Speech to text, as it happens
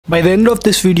By the end of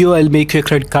this video, I'll make you a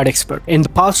credit card expert. In the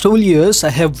past 2 years, I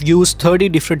have used 30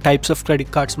 different types of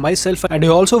credit cards myself, and I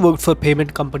also worked for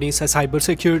payment companies, a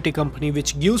cybersecurity company,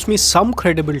 which gives me some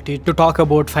credibility to talk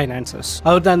about finances.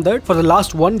 Other than that, for the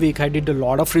last 1 week, I did a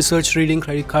lot of research reading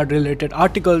credit card related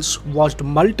articles, watched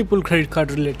multiple credit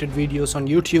card related videos on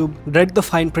YouTube, read the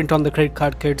fine print on the credit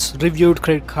card kits, reviewed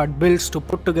credit card bills to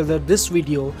put together this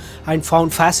video, and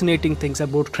found fascinating things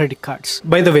about credit cards.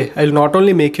 By the way, I'll not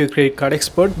only make you a credit card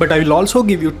expert, but I will also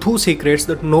give you 2 secrets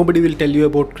that nobody will tell you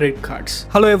about credit cards.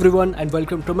 Hello everyone and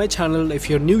welcome to my channel. If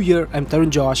you're new here, I'm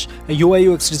Tarun Josh, a UI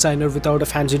UX designer without a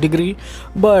fancy degree,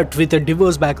 but with a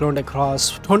diverse background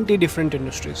across 20 different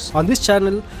industries. On this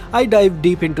channel, I dive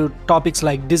deep into topics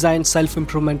like design,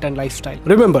 self-improvement and lifestyle.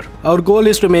 Remember, our goal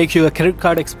is to make you a credit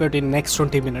card expert in next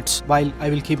 20 minutes. While I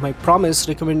will keep my promise,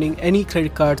 recommending any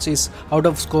credit cards is out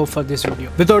of scope for this video.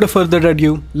 Without a further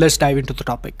ado, let's dive into the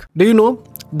topic. Do you know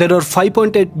there are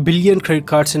 5.8 billion credit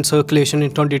cards in circulation in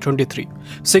 2023.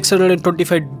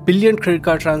 625 billion credit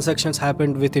card transactions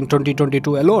happened within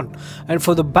 2022 alone. And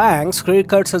for the banks, credit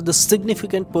cards are the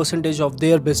significant percentage of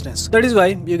their business. That is why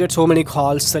you get so many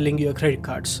calls selling your credit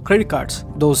cards. Credit cards,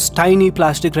 those tiny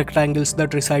plastic rectangles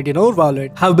that reside in our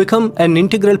wallet, have become an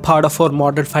integral part of our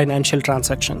modern financial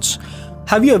transactions.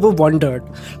 Have you ever wondered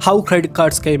how credit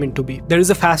cards came into being? There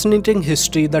is a fascinating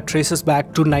history that traces back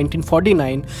to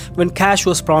 1949 when cash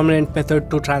was a prominent method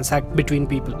to transact between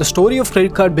people. The story of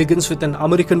credit card begins with an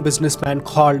American businessman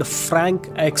called Frank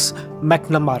X.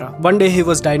 McNamara. One day he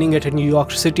was dining at a New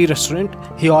York City restaurant.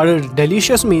 He ordered a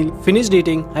delicious meal, finished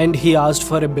eating, and he asked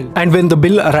for a bill. And when the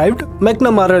bill arrived,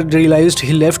 McNamara realized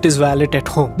he left his wallet at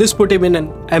home. This put him in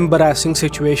an embarrassing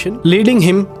situation, leading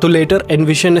him to later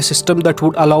envision a system that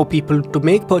would allow people to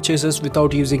make purchases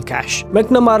without using cash.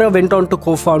 McNamara went on to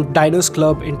co-found Diners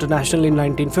Club International in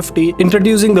 1950,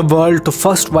 introducing the world to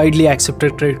first widely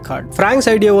accepted credit card. Frank's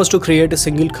idea was to create a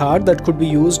single card that could be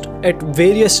used at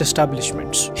various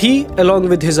establishments. He, along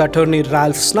with his attorney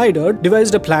Ralph Snyder,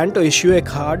 devised a plan to issue a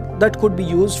card that could be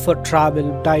used for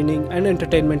travel, dining, and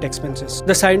entertainment expenses.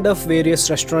 They signed up various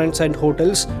restaurants and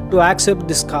hotels to accept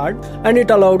this card, and it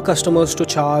allowed customers to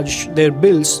charge their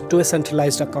bills to a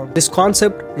centralized account. This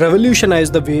concept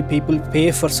revolutionized the way people pay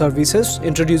for services,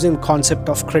 introducing the concept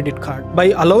of credit card. By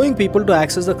allowing people to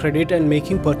access the credit and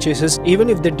making purchases even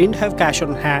if they didn't have cash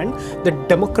on hand, they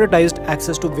democratized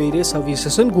access to various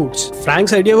services and goods.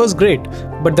 Frank's idea was great,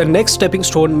 but the next stepping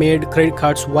stone made credit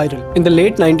cards viral. In the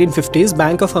late 1950s,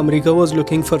 Bank of America was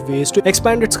looking for ways to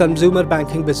expand its consumer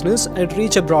banking business and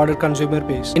reach a broader consumer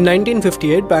base. In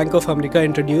 1958, Bank of America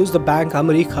introduced the Bank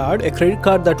AmeriCard, a credit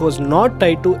card that was not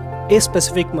tied to a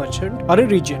specific merchant or a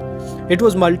region. It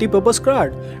was a multi-purpose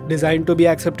card designed to be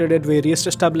accepted at various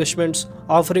establishments,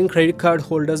 offering credit card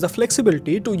holders the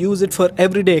flexibility to use it for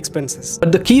everyday expenses.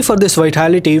 But the key for this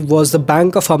vitality was the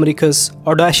Bank of America's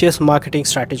audacious marketing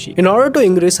strategy. In order to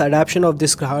increase adoption of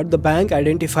this card, the bank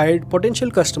identified potential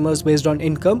customers based on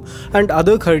income and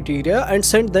other criteria and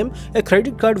sent them a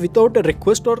credit card without a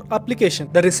request or application.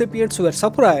 The recipients were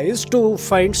surprised to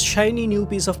find shiny new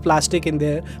piece of plastic in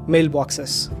their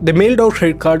mailboxes. They mailed out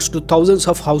credit cards to thousands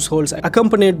of households,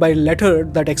 accompanied by a letter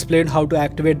that explained how to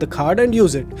activate the card and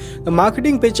use it. The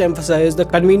marketing pitch emphasized the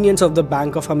convenience of the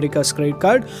Bank of America's credit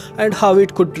card and how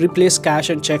it could replace cash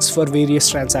and checks for various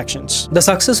transactions. The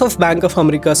success of Bank of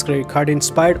America's credit card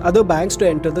inspired other banks to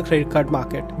enter the credit card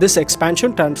market. This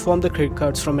expansion transformed the credit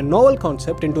cards from a novel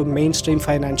concept into a mainstream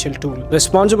financial tool.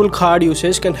 Responsible card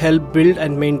usage can help build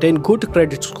and maintain good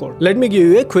credit score. Let me give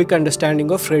you a quick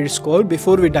understanding of credit score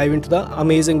before we dive into the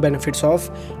amazing benefits of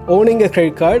owning a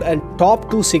credit card and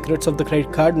top 2 secrets of the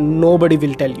credit card nobody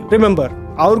will tell you. Remember,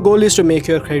 our goal is to make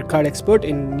you a credit card expert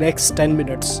in next 10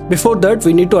 minutes. Before that,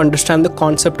 we need to understand the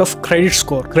concept of credit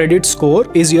score. Credit score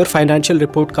is your financial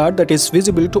report card that is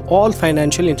visible to all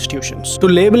financial institutions. To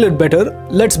label it better,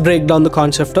 let's break down the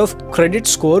concept of credit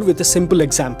score with a simple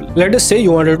example. Let us say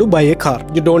you wanted to buy a car.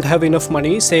 You don't have enough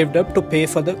money saved up to pay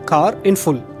for the car in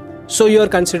full. So you are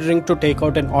considering to take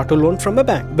out an auto loan from a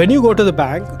bank. When you go to the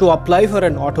bank to apply for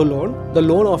an auto loan, the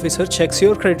loan officer checks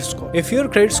your credit score. If your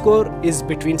credit score is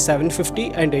between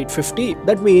 750 and 850,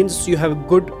 that means you have a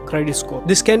good credit score.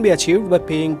 This can be achieved by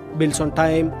paying bills on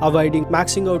time, avoiding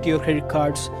maxing out your credit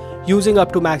cards, using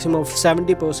up to maximum of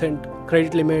 70%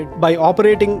 credit limit, by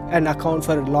operating an account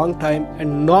for a long time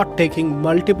and not taking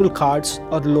multiple cards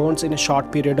or loans in a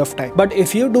short period of time. But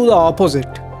if you do the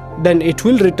opposite, then it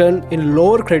will return in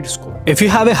lower credit score. If you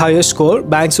have a higher score,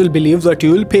 banks will believe that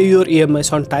you will pay your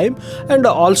EMIs on time and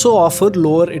also offer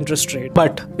lower interest rate.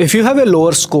 But if you have a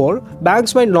lower score,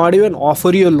 banks might not even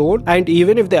offer you a loan, and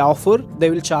even if they offer, they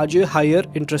will charge you a higher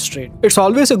interest rate. It's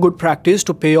always a good practice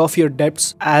to pay off your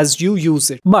debts as you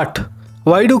use it. But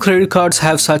why do credit cards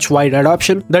have such wide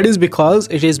adoption? That is because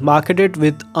it is marketed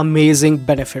with amazing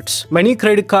benefits. Many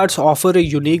credit cards offer a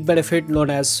unique benefit known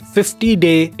as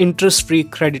 50-day interest-free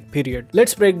credit period.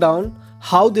 Let's break down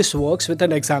how this works with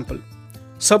an example.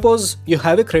 Suppose you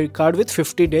have a credit card with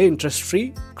 50-day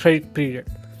interest-free credit period,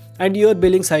 and your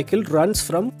billing cycle runs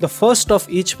from the 1st of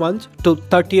each month to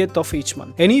 30th of each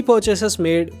month. Any purchases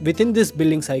made within this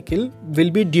billing cycle will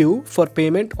be due for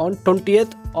payment on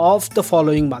 20th of the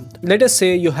following month. Let us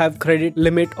say you have credit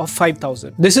limit of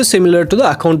 5,000. This is similar to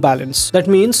the account balance. That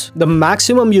means the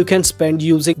maximum you can spend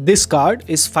using this card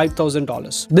is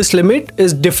 $5,000. This limit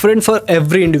is different for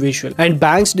every individual, and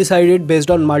banks decided based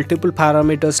on multiple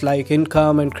parameters like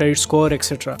income and credit score,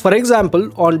 etc. For example,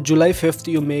 on July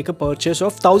 5th, you make a purchase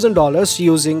of $1,000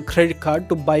 using credit card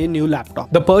to buy a new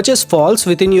laptop. The purchase falls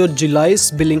within your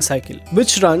July's billing cycle,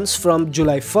 which runs from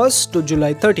July 1st to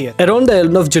July 30th. Around the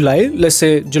end of July, let's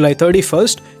say July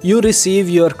 31st, you receive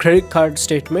your credit card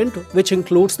statement, which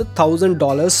includes the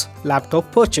 $1,000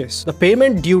 laptop purchase. The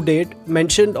payment due date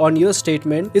mentioned on your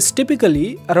statement is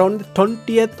typically around the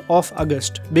 20th of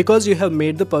August. Because you have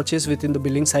made the purchase within the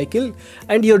billing cycle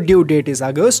and your due date is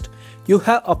August, you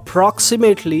have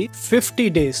approximately 50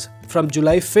 days from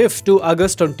July 5th to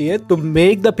August 20th to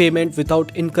make the payment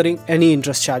without incurring any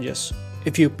interest charges.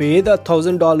 If you pay the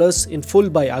 $1,000 in full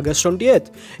by August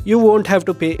 20th, you won't have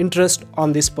to pay interest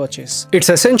on this purchase. It's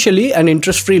essentially an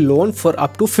interest-free loan for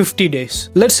up to 50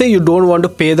 days. Let's say you don't want to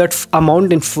pay that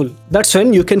amount in full. That's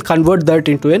when you can convert that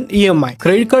into an EMI.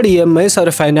 Credit card EMIs are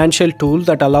a financial tool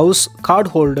that allows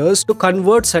cardholders to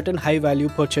convert certain high-value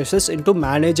purchases into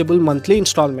manageable monthly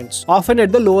installments, often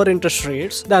at the lower interest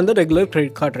rates than the regular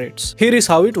credit card rates. Here is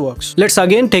how it works. Let's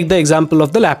again take the example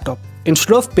of the laptop.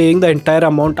 Instead of paying the entire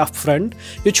amount upfront,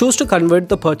 you choose to convert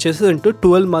the purchases into a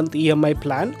 12-month EMI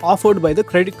plan offered by the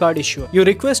credit card issuer. You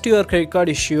request your credit card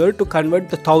issuer to convert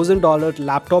the $1,000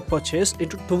 laptop purchase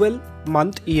into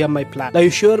 12-month EMI plan. The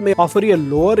issuer may offer you a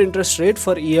lower interest rate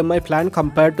for EMI plan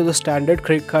compared to the standard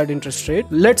credit card interest rate.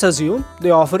 Let's assume they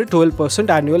offer a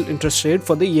 12% annual interest rate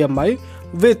for the EMI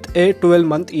with a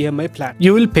 12-month EMI plan.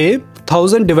 You will pay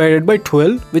 1,000 divided by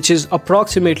 12, which is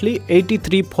approximately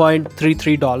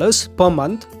 $83.33 per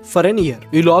month for an year.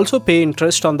 You'll also pay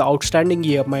interest on the outstanding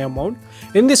EMI amount.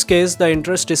 In this case, the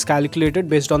interest is calculated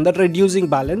based on the reducing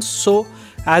balance, so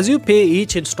as you pay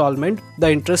each installment,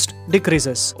 the interest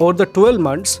decreases. Over the 12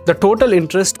 months, the total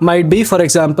interest might be, for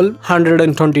example,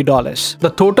 $120.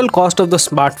 The total cost of the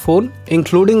smartphone,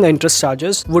 including the interest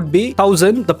charges, would be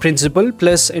 $1,000. The principal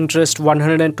plus interest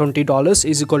 $120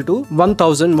 is equal to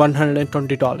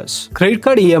 $1,120. Credit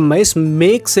card EMIs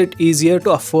makes it easier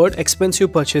to afford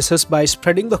expensive purchases by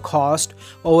spreading the cost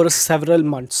over several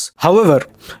months. However,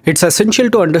 it's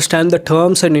essential to understand the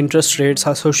terms and interest rates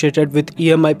associated with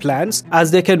EMI plans,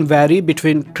 as they can vary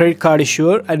between credit card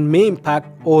issuer and may impact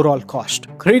overall cost.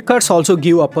 Credit cards also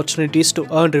give opportunities to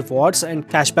earn rewards and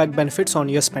cashback benefits on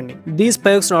your spending. These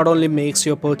perks not only makes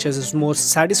your purchases more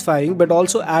satisfying but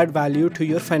also add value to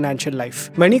your financial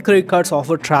life. Many credit cards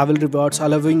offer travel rewards,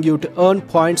 allowing you to earn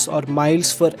points or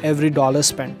miles for every dollar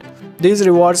spent. These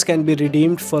rewards can be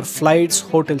redeemed for flights,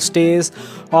 hotel stays,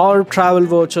 or travel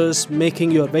vouchers, making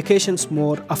your vacations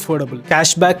more affordable.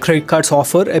 Cashback credit cards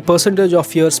offer a percentage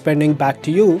of your spending back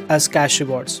to you as cash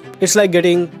rewards. It's like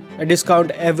getting a discount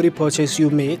every purchase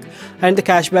you make, and the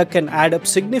cashback can add up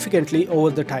significantly over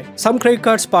the time. Some credit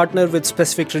cards partner with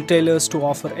specific retailers to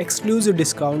offer exclusive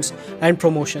discounts and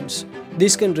promotions.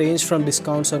 These can range from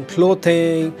discounts on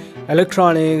clothing,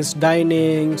 electronics,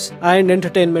 dining, and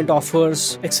entertainment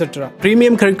offers, etc.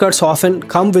 Premium credit cards often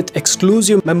come with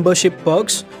exclusive membership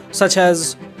perks such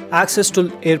as access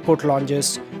to airport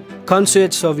lounges,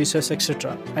 concierge services,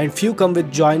 etc. And few come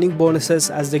with joining bonuses,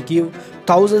 as they give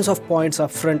thousands of points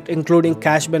upfront, including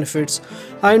cash benefits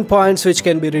and points which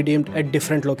can be redeemed at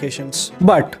different locations.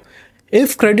 But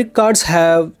if credit cards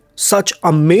have such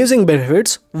amazing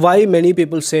benefits, why many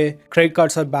people say credit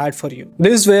cards are bad for you?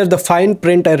 This is where the fine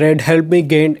print I read helped me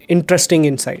gain interesting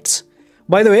insights.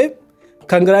 By the way,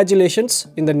 congratulations,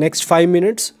 in the next 5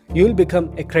 minutes, you will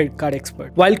become a credit card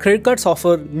expert. While credit cards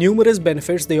offer numerous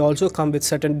benefits, they also come with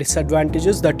certain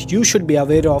disadvantages that you should be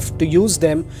aware of to use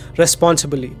them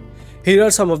responsibly. Here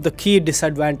are some of the key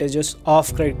disadvantages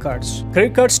of credit cards.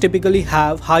 Credit cards typically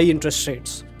have high interest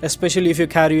rates. especially if you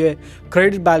carry a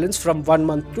credit balance from one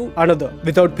month to another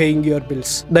without paying your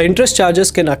bills. The interest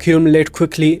charges can accumulate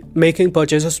quickly, making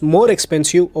purchases more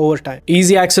expensive over time.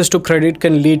 Easy access to credit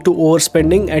can lead to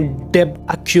overspending and debt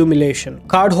accumulation.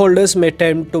 Cardholders may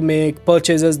tend to make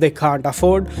purchases they can't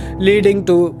afford, leading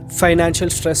to financial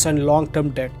stress and long-term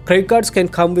debt. Credit cards can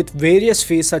come with various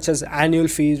fees such as annual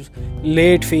fees,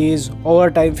 late fees,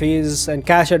 overtime fees, and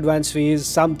cash advance fees,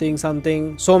 something,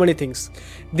 so many things.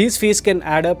 These fees can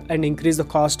add up and increase the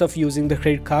cost of using the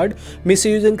credit card.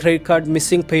 Misusing credit card,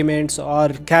 missing payments, or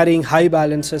carrying high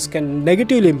balances can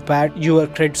negatively impact your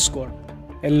credit score.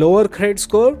 A lower credit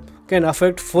score can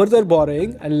affect further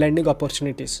borrowing and lending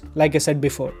opportunities, like I said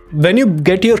before. When you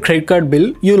get your credit card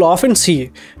bill, you'll often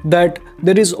see that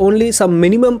there is only some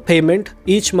minimum payment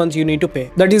each month you need to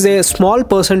pay. That is a small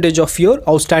percentage of your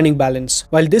outstanding balance.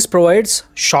 While this provides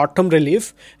short-term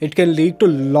relief, it can lead to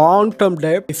long-term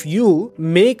debt if you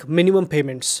make minimum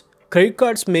payments. Credit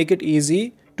cards make it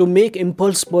easy to make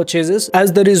impulse purchases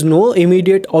as there is no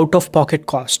immediate out-of-pocket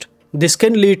cost. This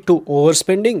can lead to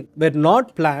overspending where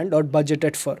not planned or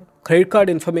budgeted for. Credit card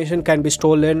information can be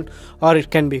stolen or it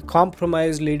can be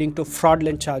compromised, leading to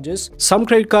fraudulent charges. Some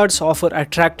credit cards offer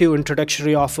attractive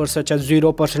introductory offers such as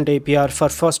 0% APR for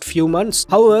first few months.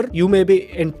 However, you may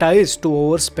be enticed to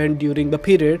overspend during the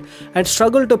period and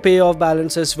struggle to pay off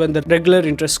balances when the regular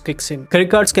interest kicks in.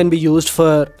 Credit cards can be used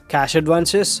for cash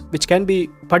advances, which can be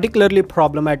particularly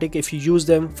problematic if you use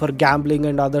them for gambling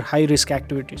and other high-risk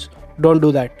activities. Don't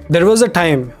do that. There was a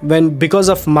time when, because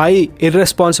of my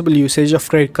irresponsible usage of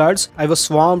credit cards, I was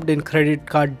swamped in credit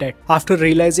card debt. After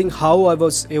realizing how I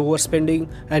was overspending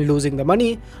and losing the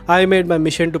money, I made my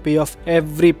mission to pay off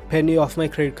every penny of my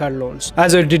credit card loans.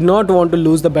 As I did not want to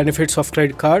lose the benefits of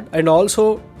credit card and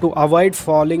also to avoid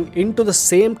falling into the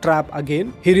same trap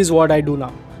again, here is what I do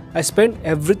now. I spend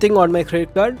everything on my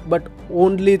credit card, but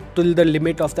only till the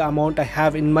limit of the amount I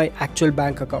have in my actual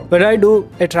bank account. When I do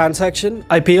a transaction,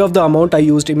 I pay off the amount I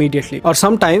used immediately. Or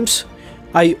sometimes,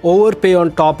 I overpay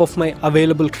on top of my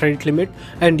available credit limit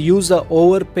and use the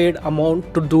overpaid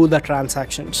amount to do the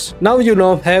transactions. Now you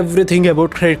know everything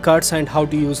about credit cards and how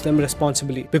to use them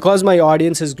responsibly. Because my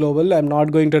audience is global, I'm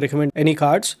not going to recommend any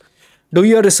cards. Do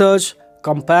your research.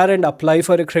 Compare and apply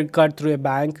for a credit card through a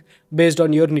bank based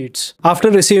on your needs. After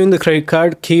receiving the credit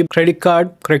card, keep credit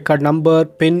card number,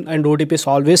 PIN and OTPs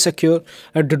always secure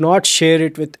and do not share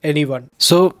it with anyone.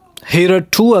 So here are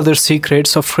two other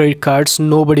secrets of credit cards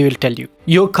nobody will tell you.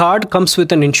 Your card comes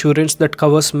with an insurance that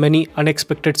covers many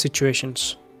unexpected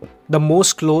situations. The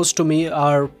most close to me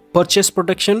are purchase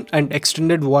protection and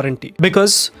extended warranty.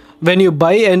 Because when you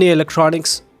buy any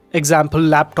electronics, example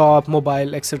laptop,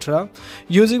 mobile, etc.,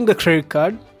 using the credit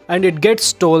card and it gets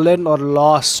stolen or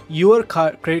lost, your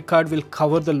credit card will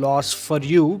cover the loss for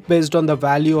you based on the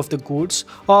value of the goods.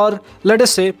 Or let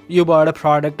us say you bought a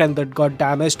product and that got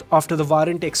damaged after the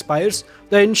warranty expires,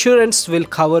 the insurance will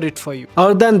cover it for you.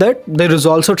 Other than that, there is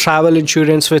also travel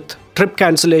insurance with trip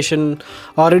cancellation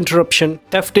or interruption,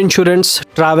 theft insurance,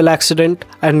 travel accident,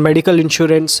 and medical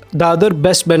insurance. The other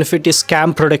best benefit is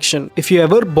scam protection. If you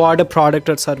ever bought a product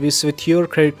or service with your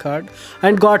credit card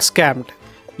and got scammed,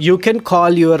 you can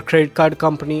call your credit card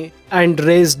company and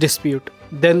raise dispute.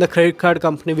 Then the credit card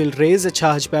company will raise a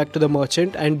chargeback to the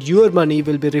merchant and your money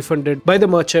will be refunded by the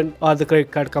merchant or the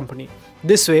credit card company.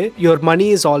 This way, your money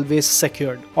is always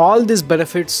secured. All these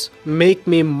benefits make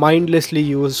me mindlessly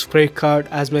use credit card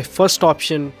as my first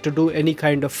option to do any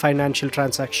kind of financial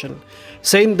transaction.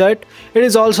 Saying that, it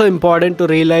is also important to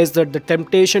realize that the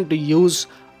temptation to use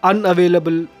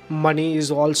unavailable money is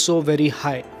also very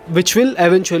high, which will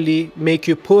eventually make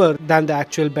you poorer than the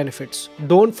actual benefits.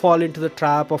 Don't fall into the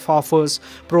trap of offers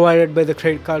provided by the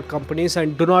credit card companies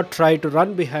and do not try to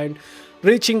run behind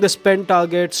reaching the spend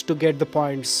targets to get the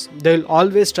points. They'll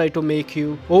always try to make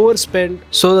you overspend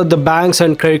so that the banks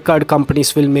and credit card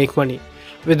companies will make money.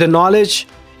 With the knowledge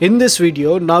in this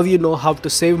video, now you know how to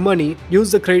save money,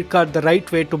 use the credit card the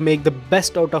right way to make the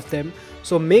best out of them.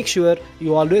 So make sure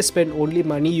you always spend only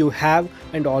money you have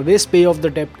and always pay off the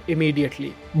debt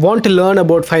immediately. Want to learn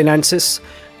about finances?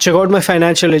 Check out my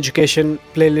financial education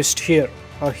playlist here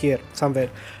or here somewhere.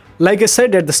 Like I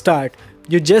said at the start,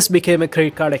 you just became a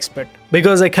credit card expert.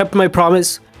 Because I kept my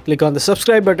promise, click on the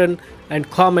subscribe button and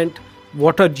comment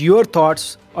what are your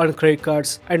thoughts on credit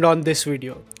cards and on this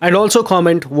video. And also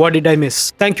comment what did I miss.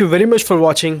 Thank you very much for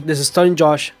watching. This is Tarun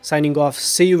Josh signing off.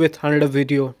 See you with another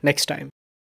video next time.